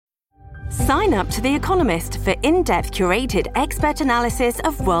Sign up to The Economist for in-depth curated expert analysis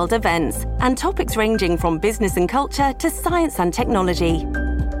of world events and topics ranging from business and culture to science and technology.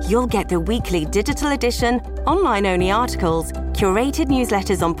 You'll get the weekly digital edition, online-only articles, curated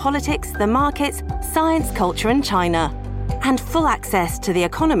newsletters on politics, the markets, science, culture and China, and full access to The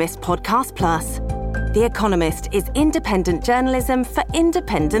Economist Podcast Plus. The Economist is independent journalism for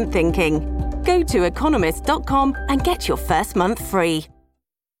independent thinking. Go to economist.com and get your first month free.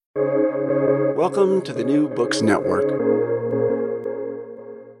 Welcome to the New Books Network.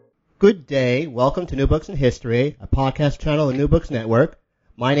 Good day. Welcome to New Books in History, a podcast channel of the New Books Network.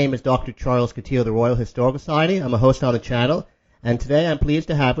 My name is Dr. Charles Coutinho of the Royal Historical Society. I'm a host on the channel, and today I'm pleased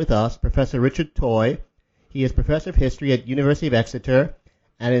to have with us Professor Richard Toye. He is Professor of History at University of Exeter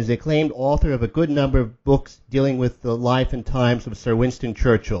and is acclaimed author of a good number of books dealing with the life and times of Sir Winston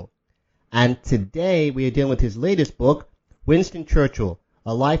Churchill. And today we are dealing with his latest book, Winston Churchill,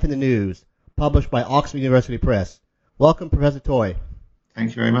 A Life in the News, published by Oxford University Press. Welcome, Professor Toye. Thank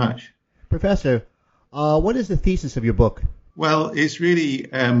you very much. Professor, what is the thesis of your book? Well, it's really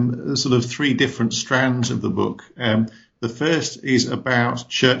sort of three different strands of the book. The first is about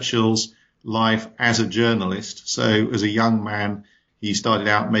Churchill's life as a journalist. So as a young man, he started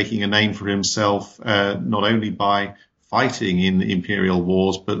out making a name for himself, not only by fighting in the imperial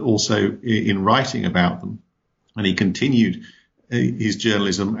wars, but also in writing about them. And he continued his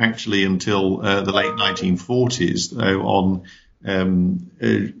journalism actually until the late 1940s, though on,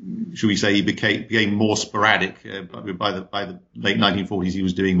 should we say, he became more sporadic. By the late 1940s, he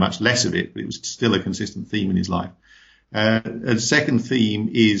was doing much less of it, but it was still a consistent theme in his life. A second theme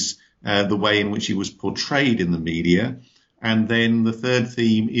is the way in which he was portrayed in the media. And then the third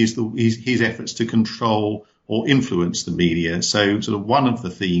theme is his efforts to control or influence the media. So sort of one of the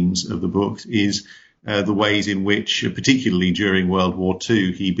themes of the book is the ways in which, particularly during World War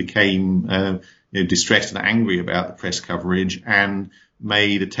II, he became distressed and angry about the press coverage and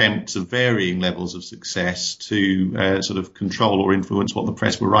made attempts of varying levels of success to sort of control or influence what the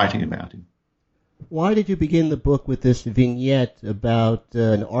press were writing about him. Why did you begin the book with this vignette about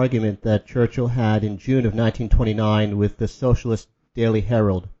an argument that Churchill had in June of 1929 with the Socialist Daily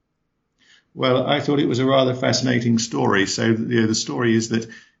Herald? Well, I thought it was a rather fascinating story. So the story is that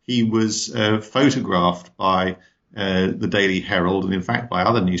he was photographed by the Daily Herald and, in fact, by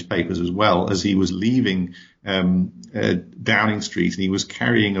other newspapers as well as he was leaving Downing Street, and he was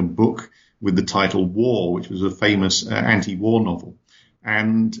carrying a book with the title War, which was a famous anti-war novel.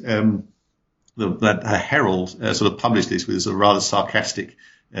 And the Herald sort of published this with a rather sarcastic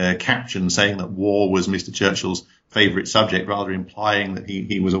caption saying that war was Mr. Churchill's favourite subject, rather implying that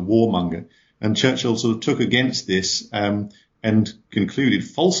he was a warmonger. And Churchill sort of took against this and concluded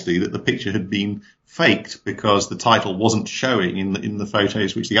falsely that the picture had been faked because the title wasn't showing in the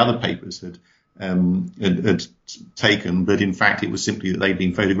photos which the other papers had taken, but in fact it was simply that they'd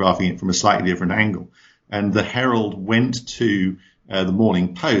been photographing it from a slightly different angle. And the Herald went to the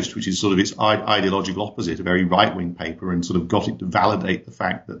Morning Post, which is sort of its ideological opposite, a very right-wing paper, and sort of got it to validate the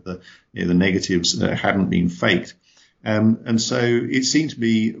fact that the negatives hadn't been faked. And so it seemed to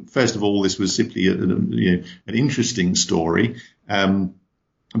me, first of all, this was simply an interesting story,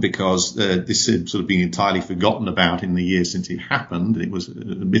 because this had sort of been entirely forgotten about in the years since it happened. It was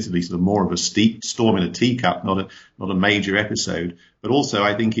admittedly sort of more of a steep storm in a teacup, not a major episode. But also,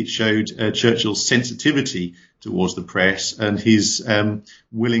 I think it showed Churchill's sensitivity towards the press and his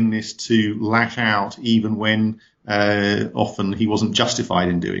willingness to lash out even when often he wasn't justified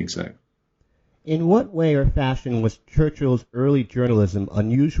in doing so. In what way or fashion was Churchill's early journalism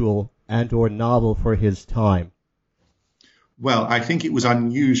unusual and or novel for his time? Well, I think it was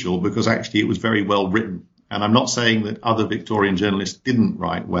unusual because actually it was very well written. And I'm not saying that other Victorian journalists didn't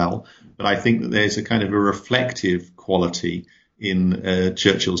write well, but I think that there's a kind of a reflective quality in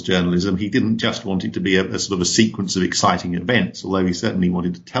Churchill's journalism. He didn't just want it to be a sort of a sequence of exciting events, although he certainly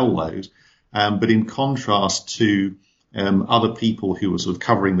wanted to tell those. But in contrast to other people who were sort of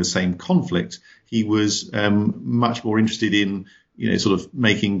covering the same conflict, he was much more interested in sort of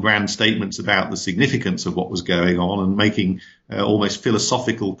making grand statements about the significance of what was going on and making almost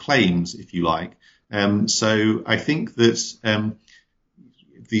philosophical claims, if you like. So I think that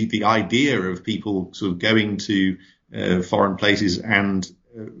the idea of people sort of going to foreign places and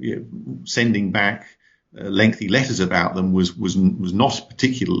sending back lengthy letters about them was not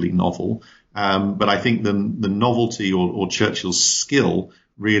particularly novel. But I think the novelty or Churchill's skill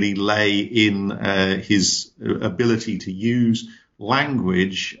really lay in his ability to use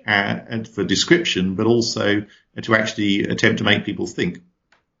language and for description, but also to actually attempt to make people think.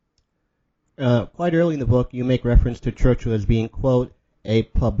 Quite early in the book, you make reference to Churchill as being, quote, a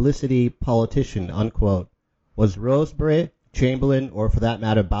publicity politician, unquote. Was Rosebery, Chamberlain, or for that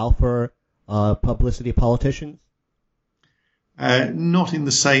matter Balfour, publicity politicians? Not in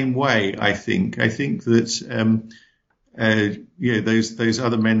the same way, I think. I think that those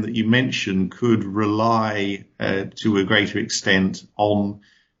other men that you mentioned could rely to a greater extent on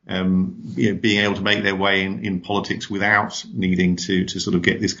being able to make their way in politics without needing to sort of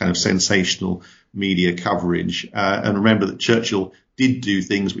get this kind of sensational media coverage. And remember that Churchill did do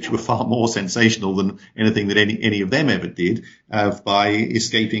things which were far more sensational than anything that any of them ever did, by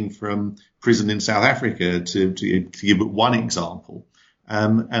escaping from prison in South Africa, to give but one example.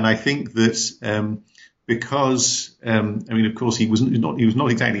 And I think that because of course he was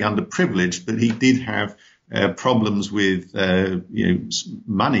not exactly underprivileged, but he did have problems with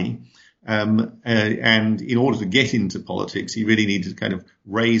money, and in order to get into politics, he really needed to kind of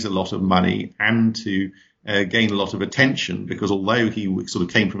raise a lot of money and to gain a lot of attention, because although he sort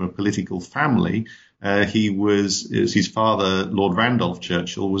of came from a political family, his father, Lord Randolph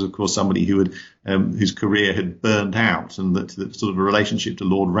Churchill, was of course somebody who had whose career had burned out, and that sort of a relationship to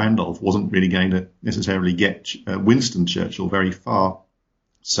Lord Randolph wasn't really going to necessarily get Winston Churchill very far.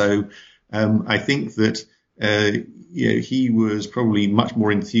 So I think that he was probably much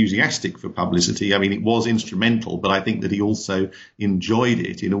more enthusiastic for publicity. I mean, it was instrumental, but I think that he also enjoyed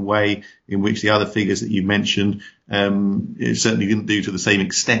it in a way in which the other figures that you mentioned certainly didn't do to the same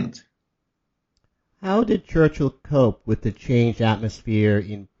extent. How did Churchill cope with the changed atmosphere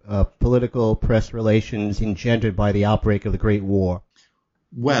in political press relations engendered by the outbreak of the Great War?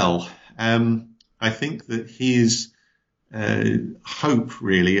 Well, I think that his hope,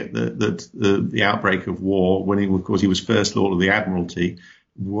 really, at the outbreak of war, when he was First Lord of the Admiralty,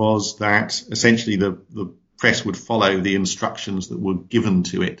 was that essentially the press would follow the instructions that were given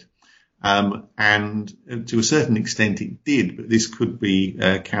to it. And to a certain extent it did, but this could be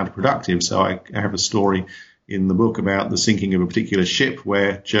counterproductive. So I have a story in the book about the sinking of a particular ship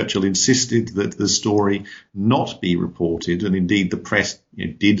where Churchill insisted that the story not be reported, and indeed the press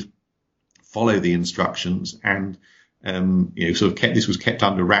did follow the instructions, and this was kept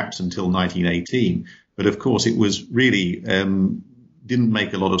under wraps until 1918. But of course it was really didn't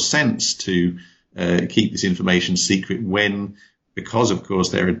make a lot of sense to keep this information secret because, of course,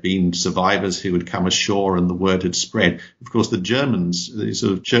 there had been survivors who had come ashore and the word had spread. Of course, the Germans,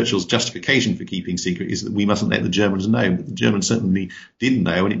 sort of Churchill's justification for keeping secret is that we mustn't let the Germans know. But the Germans certainly did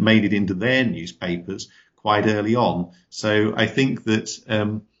know, and it made it into their newspapers quite early on. So I think that,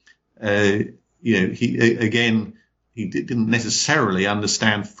 he didn't necessarily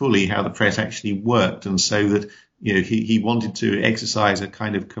understand fully how the press actually worked. And so that, he wanted to exercise a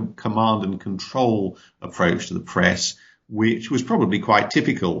kind of command and control approach to the press, which was probably quite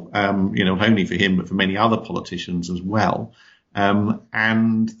typical, not only for him, but for many other politicians as well.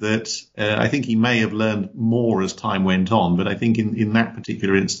 And that I think he may have learned more as time went on, but I think in that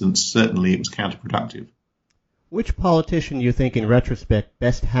particular instance, certainly it was counterproductive. Which politician do you think, in retrospect,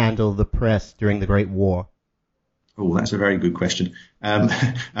 best handled the press during the Great War? Oh, that's a very good question.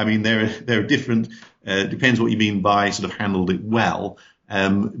 I mean, there are different, depends what you mean by sort of handled it well,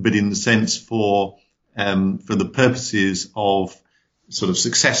 but in the sense for the purposes of sort of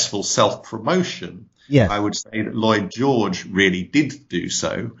successful self-promotion, yes, I would say that Lloyd George really did do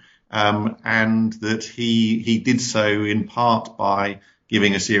so, and that he did so in part by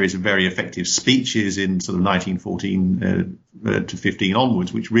giving a series of very effective speeches in sort of 1914 to 15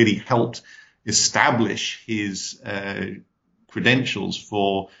 onwards, which really helped establish his credentials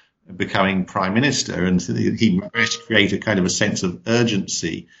for becoming Prime Minister. And he managed to create a kind of a sense of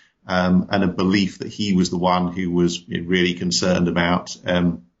urgency and a belief that he was the one who was really concerned about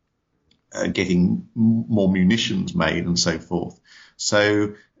getting more munitions made and so forth.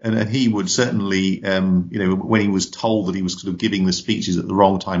 So, and he would certainly, when he was told that he was sort of giving the speeches at the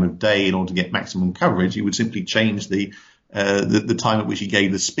wrong time of day in order to get maximum coverage, he would simply change the time at which he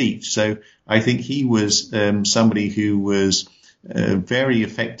gave the speech. So I think he was somebody who was very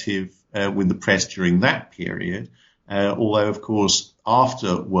effective with the press during that period. Although, of course,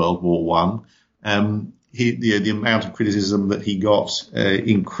 after World War I, the amount of criticism that he got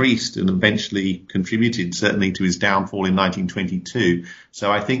increased and eventually contributed certainly to his downfall in 1922. So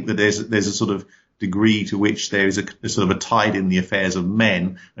I think that there's a sort of degree to which there is a sort of a tide in the affairs of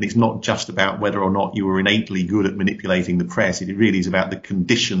men, and it's not just about whether or not you were innately good at manipulating the press. It really is about the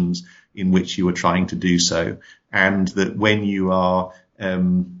conditions in which you are trying to do so, and that when you are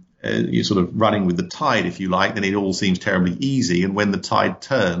you're sort of running with the tide, if you like, then it all seems terribly easy. And when the tide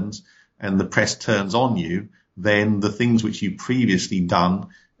turns and the press turns on you, then the things which you previously done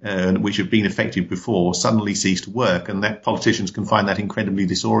which have been effective before, suddenly cease to work, and that politicians can find that incredibly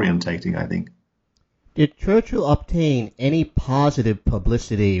disorientating, I think. Did Churchill obtain any positive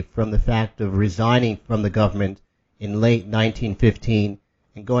publicity from the fact of resigning from the government in late 1915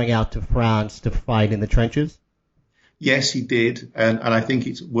 and going out to France to fight in the trenches? Yes, he did, and I think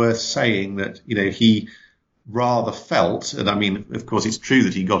it's worth saying that, he rather felt, and I mean, of course, it's true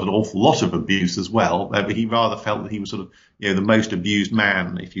that he got an awful lot of abuse as well, but he rather felt that he was sort of, the most abused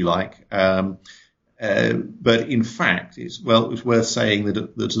man, if you like. But in fact, it's worth saying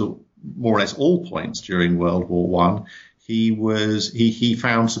that sort of more or less all points during World War One, he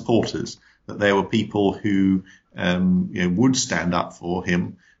found supporters, that there were people who would stand up for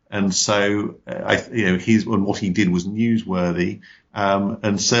him, and so what he did was newsworthy,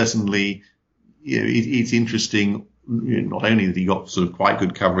 and certainly it's interesting. Not only that he got sort of quite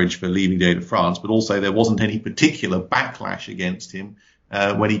good coverage for leaving to go to France, but also there wasn't any particular backlash against him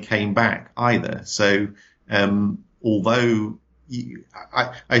when he came back either. So although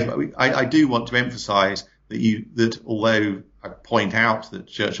I do want to emphasise that although I point out that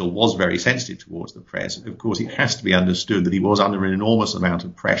Churchill was very sensitive towards the press, of course it has to be understood that he was under an enormous amount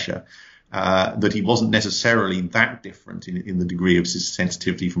of pressure, that he wasn't necessarily that different in the degree of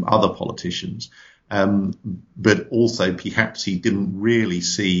sensitivity from other politicians, but also perhaps he didn't really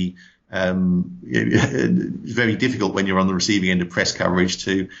see. It's very difficult when you're on the receiving end of press coverage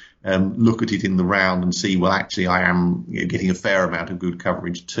to look at it in the round and see, well, actually, I am getting a fair amount of good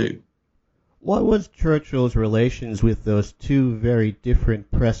coverage too. What was Churchill's relations with those two very different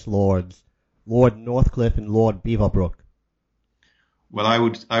press lords, Lord Northcliffe and Lord Beaverbrook? Well,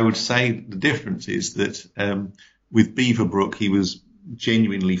 I would say the difference is that with Beaverbrook, he was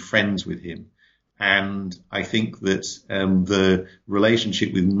genuinely friends with him. And I think that the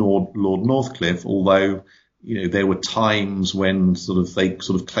relationship with Lord Northcliffe, although there were times when they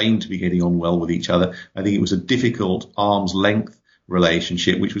claimed to be getting on well with each other, I think it was a difficult arm's length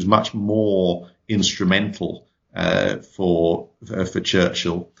relationship, which was much more instrumental for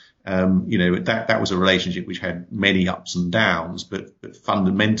Churchill. That was a relationship which had many ups and downs, but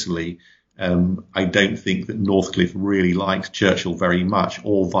fundamentally, I don't think that Northcliffe really liked Churchill very much,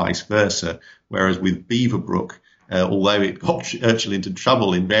 or vice versa. Whereas with Beaverbrook, although it got Churchill into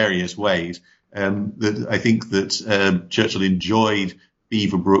trouble in various ways, I think that Churchill enjoyed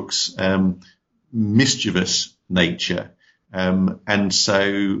Beaverbrook's mischievous nature, and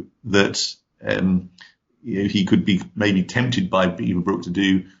so that he could be maybe tempted by Beaverbrook to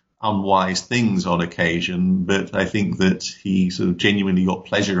do unwise things on occasion, but I think that he sort of genuinely got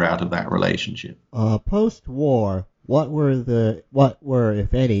pleasure out of that relationship. Post-war, what were,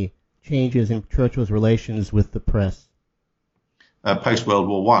 if any, changes in Churchill's relations with the press? Post-World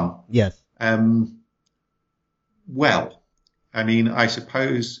War One? Yes. Well, I mean, I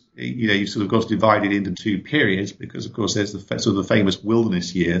suppose, you've sort of got to divide it into two periods, because, of course, there's the famous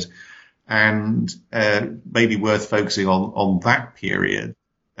wilderness years, and maybe worth focusing on that period.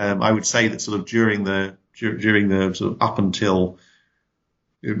 I would say that sort of during the sort of up until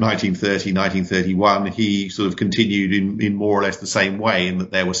 1930, 1931, he sort of continued in more or less the same way, in that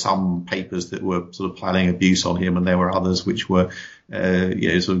there were some papers that were sort of piling abuse on him, and there were others which were,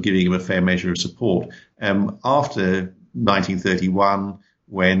 sort of giving him a fair measure of support. After 1931,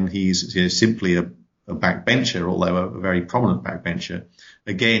 when he's simply a backbencher, although a very prominent backbencher,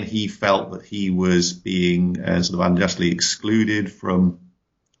 again, he felt that he was being sort of unjustly excluded from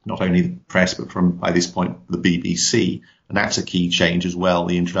not only the press, but from, by this point, the BBC. And that's a key change as well,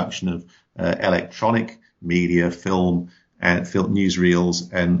 the introduction of electronic media, film,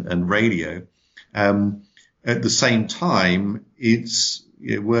 newsreels, and radio. At the same time, it's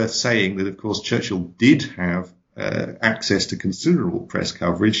worth saying that, of course, Churchill did have access to considerable press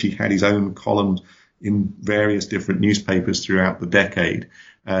coverage. He had his own columns in various different newspapers throughout the decade,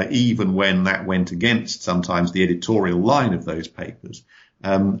 even when that went against sometimes the editorial line of those papers.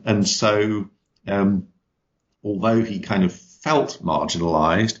 And so, although he kind of felt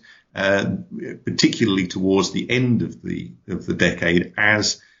marginalized, particularly towards the end of the decade,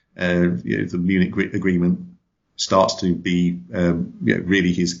 as the Munich Agreement starts to be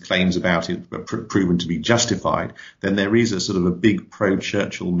really his claims about it proven to be justified, then there is a sort of a big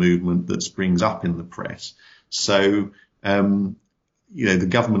pro-Churchill movement that springs up in the press. So the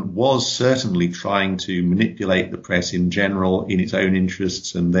government was certainly trying to manipulate the press in general in its own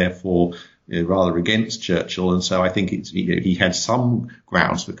interests, and therefore rather against Churchill. And so I think he had some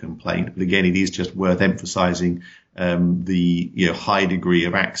grounds for complaint. But again, it is just worth emphasising the high degree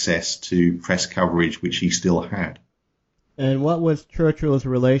of access to press coverage which he still had. And what was Churchill's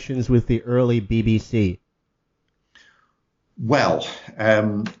relations with the early BBC? Well,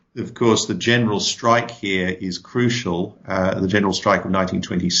 of course, the general strike here is crucial. The general strike of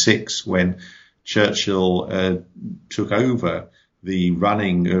 1926, when Churchill took over the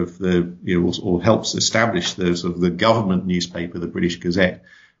running of the, or helps establish the sort of the government newspaper, the British Gazette.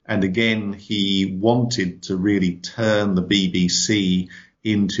 And again, he wanted to really turn the BBC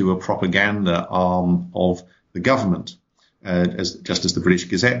into a propaganda arm of the government, just as the British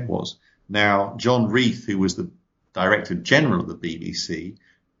Gazette was. Now, John Reith, who was the Director General of the BBC,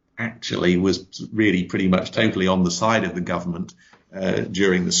 actually was really pretty much totally on the side of the government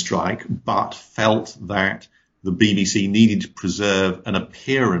during the strike, but felt that the BBC needed to preserve an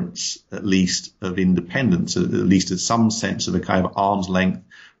appearance, at least, of independence, at least some sense of a kind of arm's length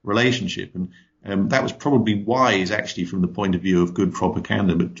relationship. And that was probably wise, actually, from the point of view of good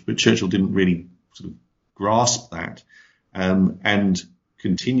propaganda, but Churchill didn't really sort of grasp that, and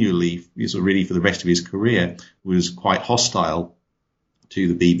continually, really for the rest of his career, was quite hostile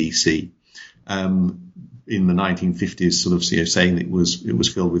to the BBC. In the 1950s, sort of saying that it was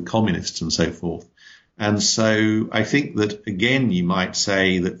filled with communists and so forth. And so I think that, again, you might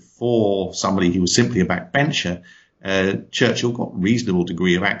say that for somebody who was simply a backbencher, Churchill got a reasonable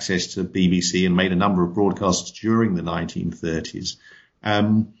degree of access to BBC and made a number of broadcasts during the 1930s.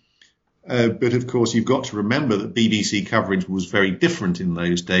 But of course, you've got to remember that BBC coverage was very different in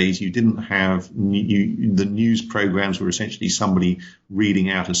those days. You didn't have the news programs were essentially somebody reading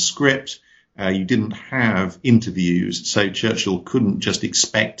out a script. You didn't have interviews, so Churchill couldn't just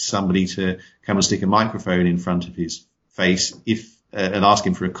expect somebody to come and stick a microphone in front of his face and ask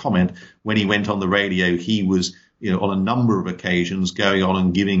him for a comment. When he went on the radio, he was, on a number of occasions going on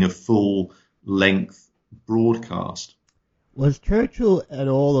and giving a full-length broadcast. Was Churchill at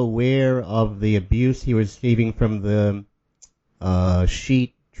all aware of the abuse he was receiving from the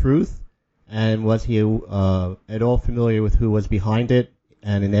sheet Truth, and was he at all familiar with who was behind it?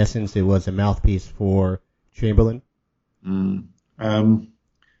 And in essence, it was a mouthpiece for Chamberlain?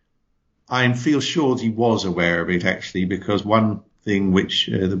 I feel sure he was aware of it, actually, because one thing which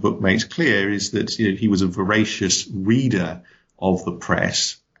the book makes clear is that he was a voracious reader of the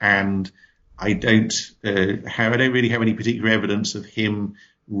press, and I don't really have any particular evidence of him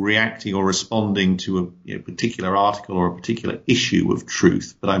reacting or responding to a particular article or a particular issue of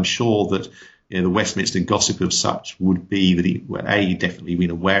Truth, but I'm sure that the Westminster gossip of such would be that he, A, definitely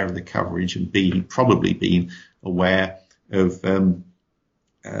been aware of the coverage, and B, he'd probably been aware of,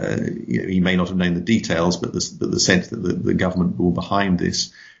 he may not have known the details, but the sense that the government were behind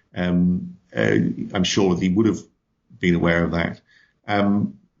this. I'm sure that he would have been aware of that.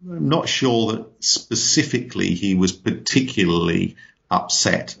 I'm not sure that specifically he was particularly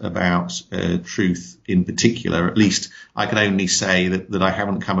upset about Truth in particular. At least I can only say that I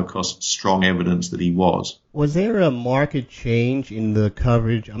haven't come across strong evidence that he was. Was there a marked change in the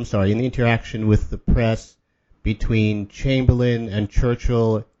coverage, in the interaction with the press between Chamberlain and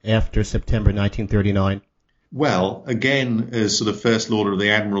Churchill after September 1939? Well, again, as sort of First Lord of the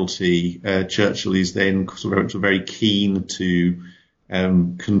Admiralty, Churchill is then sort of very keen to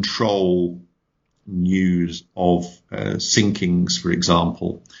control news of sinkings, for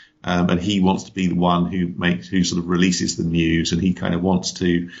example, and he wants to be the one who sort of releases the news, and he kind of wants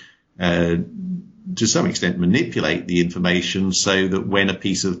to some extent manipulate the information so that when a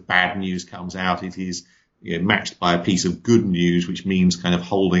piece of bad news comes out, it is matched by a piece of good news, which means kind of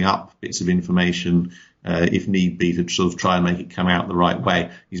holding up bits of information if need be to sort of try and make it come out the right way.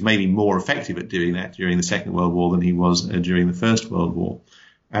 He's maybe more effective at doing that during the Second World War than he was during the First World War.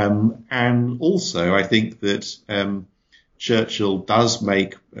 And also, I think that Churchill does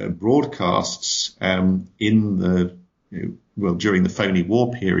make broadcasts in the during the phony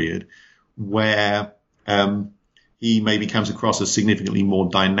war period, where he maybe comes across as significantly more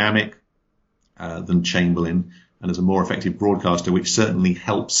dynamic than Chamberlain, and as a more effective broadcaster, which certainly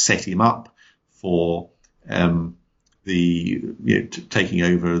helps set him up for taking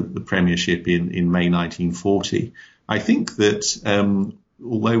over the premiership in May 1940. I think that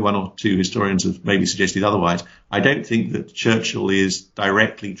although one or two historians have maybe suggested otherwise, I don't think that Churchill is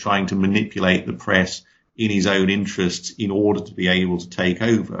directly trying to manipulate the press in his own interests in order to be able to take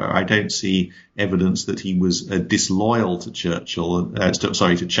over. I don't see evidence that he was disloyal to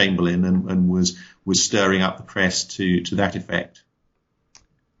to Chamberlain and was stirring up the press to that effect.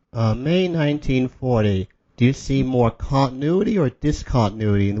 May 1940, do you see more continuity or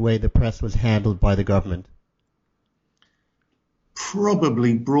discontinuity in the way the press was handled by the government?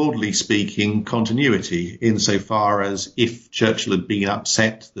 Probably, broadly speaking, continuity, insofar as if Churchill had been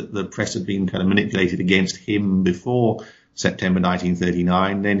upset that the press had been kind of manipulated against him before September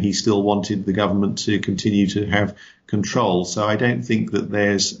 1939, then he still wanted the government to continue to have control. So I don't think that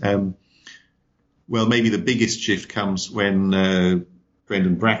there's, maybe the biggest shift comes when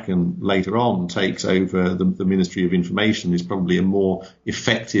Brendan Bracken later on takes over the Ministry of Information. Is probably a more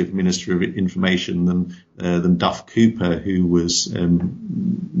effective Minister of Information than Duff Cooper, who was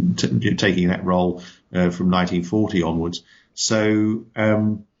taking that role from 1940 onwards. So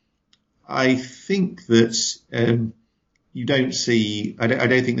I think that you don't see. I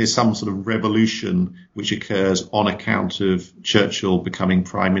don't think there's some sort of revolution which occurs on account of Churchill becoming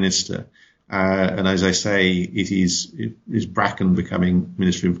Prime Minister. And as I say, it is Bracken becoming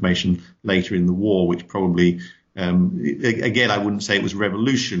Minister of Information later in the war, which probably, again, I wouldn't say it was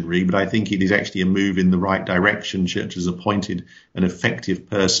revolutionary, but I think it is actually a move in the right direction. Churchill has appointed an effective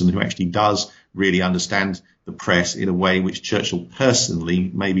person who actually does really understand the press in a way which Churchill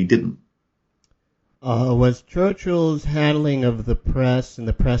personally maybe didn't. Was Churchill's handling of the press and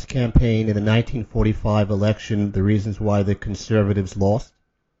the press campaign in the 1945 election the reasons why the Conservatives lost?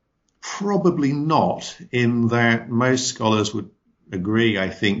 Probably not, in that most scholars would agree, I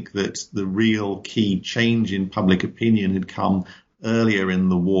think, that the real key change in public opinion had come earlier in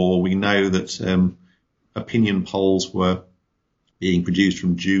the war. We know that opinion polls were being produced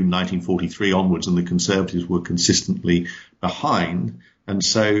from June 1943 onwards, and the Conservatives were consistently behind. And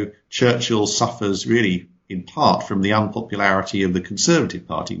so Churchill suffers really in part from the unpopularity of the Conservative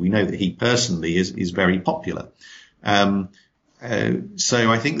Party. We know that he personally is very popular.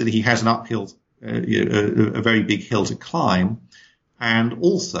 So I think that he has an uphill, a very big hill to climb, and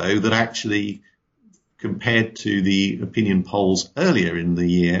also that actually, compared to the opinion polls earlier in the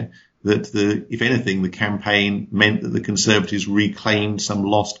year, that if anything, the campaign meant that the Conservatives reclaimed some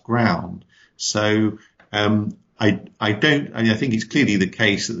lost ground. So I think it's clearly the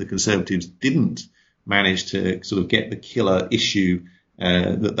case that the Conservatives didn't manage to sort of get the killer issue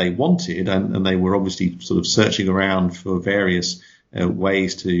that they wanted, and they were obviously sort of searching around for various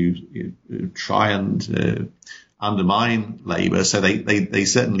ways to try and undermine Labour. So they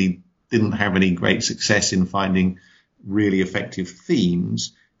certainly didn't have any great success in finding really effective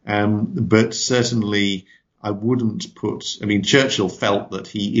themes. But certainly I wouldn't put. I mean, Churchill felt that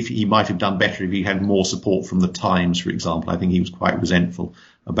he might have done better if he had more support from the Times, for example. I think he was quite resentful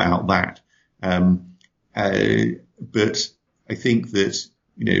about that. But I think that,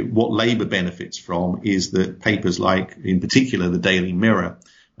 what Labour benefits from is that papers like, in particular, the Daily Mirror,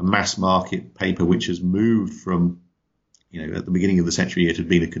 a mass market paper which has moved from, at the beginning of the century, it had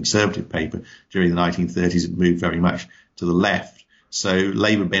been a Conservative paper. During the 1930s, it moved very much to the left. So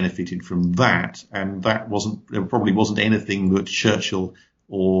Labour benefited from that, and there probably wasn't anything that Churchill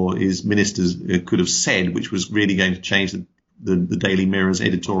or his ministers could have said which was really going to change the Daily Mirror's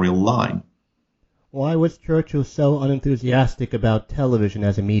editorial line. Why was Churchill so unenthusiastic about television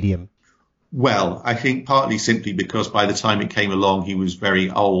as a medium? Well, I think partly simply because by the time it came along, he was very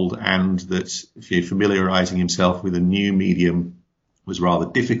old, and that familiarising himself with a new medium was rather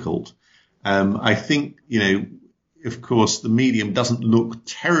difficult. I think, of course, the medium doesn't look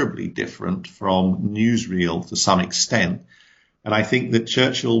terribly different from newsreel to some extent. And I think that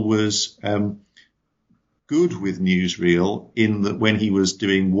Churchill was good with newsreel in that when he was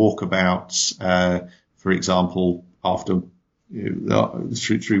doing walkabouts, for example, after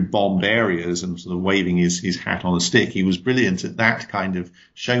through bombed areas and sort of waving his hat on a stick, he was brilliant at that kind of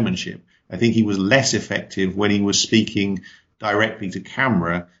showmanship. I think he was less effective when he was speaking directly to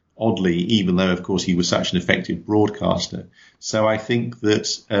camera, oddly, even though, of course, he was such an effective broadcaster. So I think that,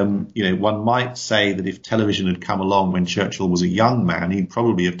 one might say that if television had come along when Churchill was a young man, he'd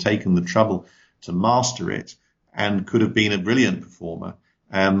probably have taken the trouble to master it and could have been a brilliant performer.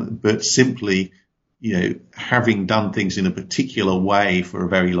 But simply, having done things in a particular way for a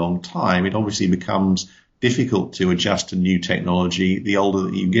very long time, it obviously becomes difficult to adjust to new technology the older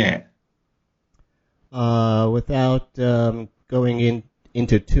that you get. Without going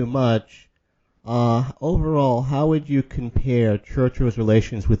into too much, overall, how would you compare Churchill's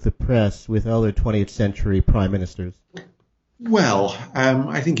relations with the press with other 20th century prime ministers? Well,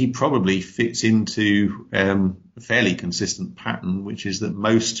 I think he probably fits into a fairly consistent pattern, which is that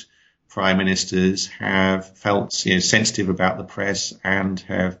most prime ministers have felt sensitive about the press and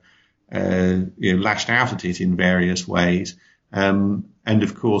have lashed out at it in various ways. And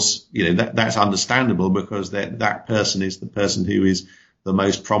of course, that's understandable because that person is the person who is the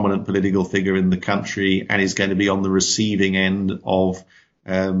most prominent political figure in the country and is going to be on the receiving end of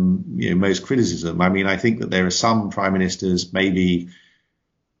most criticism. I mean, I think that there are some prime ministers, maybe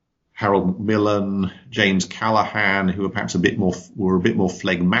Harold Macmillan, James Callaghan, who are perhaps a bit more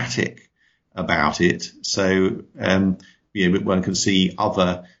phlegmatic about it. So, but one can see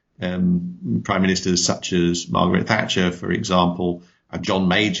other prime ministers such as Margaret Thatcher, for example, John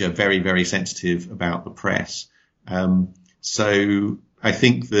Major, very, very sensitive about the press. So I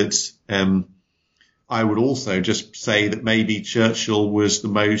think that I would also just say that maybe Churchill was the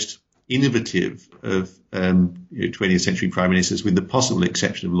most innovative of 20th century prime ministers, with the possible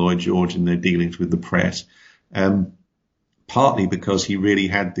exception of Lloyd George in their dealings with the press, partly because he really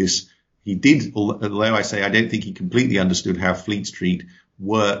had this. He did, although I say I don't think he completely understood how Fleet Street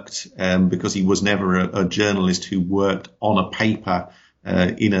worked, because he was never a journalist who worked on a paper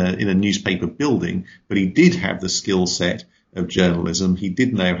in a newspaper building, but he did have the skill set of journalism. He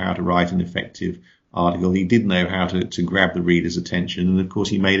did know how to write an effective article. He did know how to grab the reader's attention, and of course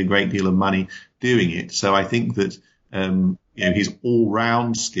he made a great deal of money doing it. So I think that his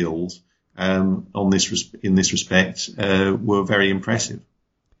all-round skills in this respect were very impressive.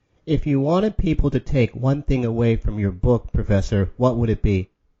 If you wanted people to take one thing away from your book, Professor, what would it be?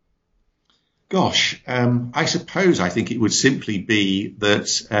 Gosh, I suppose I think it would simply be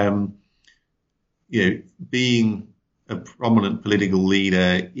that being a prominent political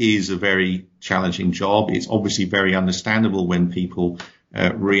leader is a very challenging job. It's obviously very understandable when people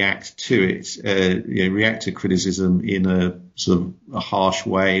react to it, react to criticism in a sort of a harsh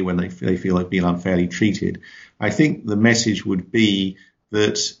way when they feel like being unfairly treated. I think the message would be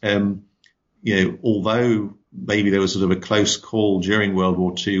that, although maybe there was sort of a close call during World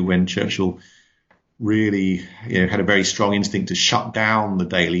War II when Churchill really had a very strong instinct to shut down the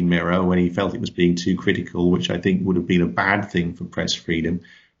Daily Mirror when he felt it was being too critical, which I think would have been a bad thing for press freedom.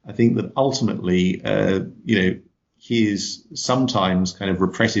 I think that ultimately, his sometimes kind of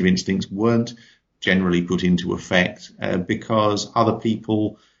repressive instincts weren't generally put into effect because other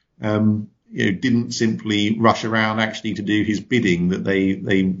people, didn't simply rush around actually to do his bidding, that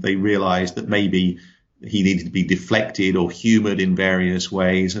they realized that maybe he needed to be deflected or humored in various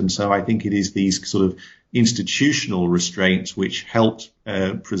ways. And so I think it is these sort of institutional restraints which helped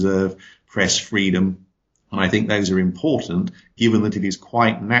preserve press freedom. And I think those are important, given that it is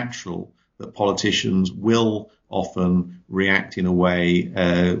quite natural that politicians will often react in a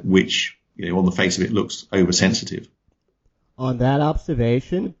way which, on the face of it, looks oversensitive. On that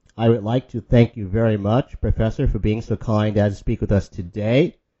observation, I would like to thank you very much, Professor, for being so kind as to speak with us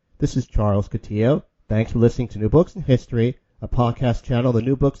today. This is Charles Coutinho. Thanks for listening to New Books in History, a podcast channel on the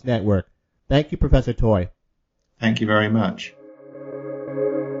New Books Network. Thank you, Professor Toy. Thank you very much.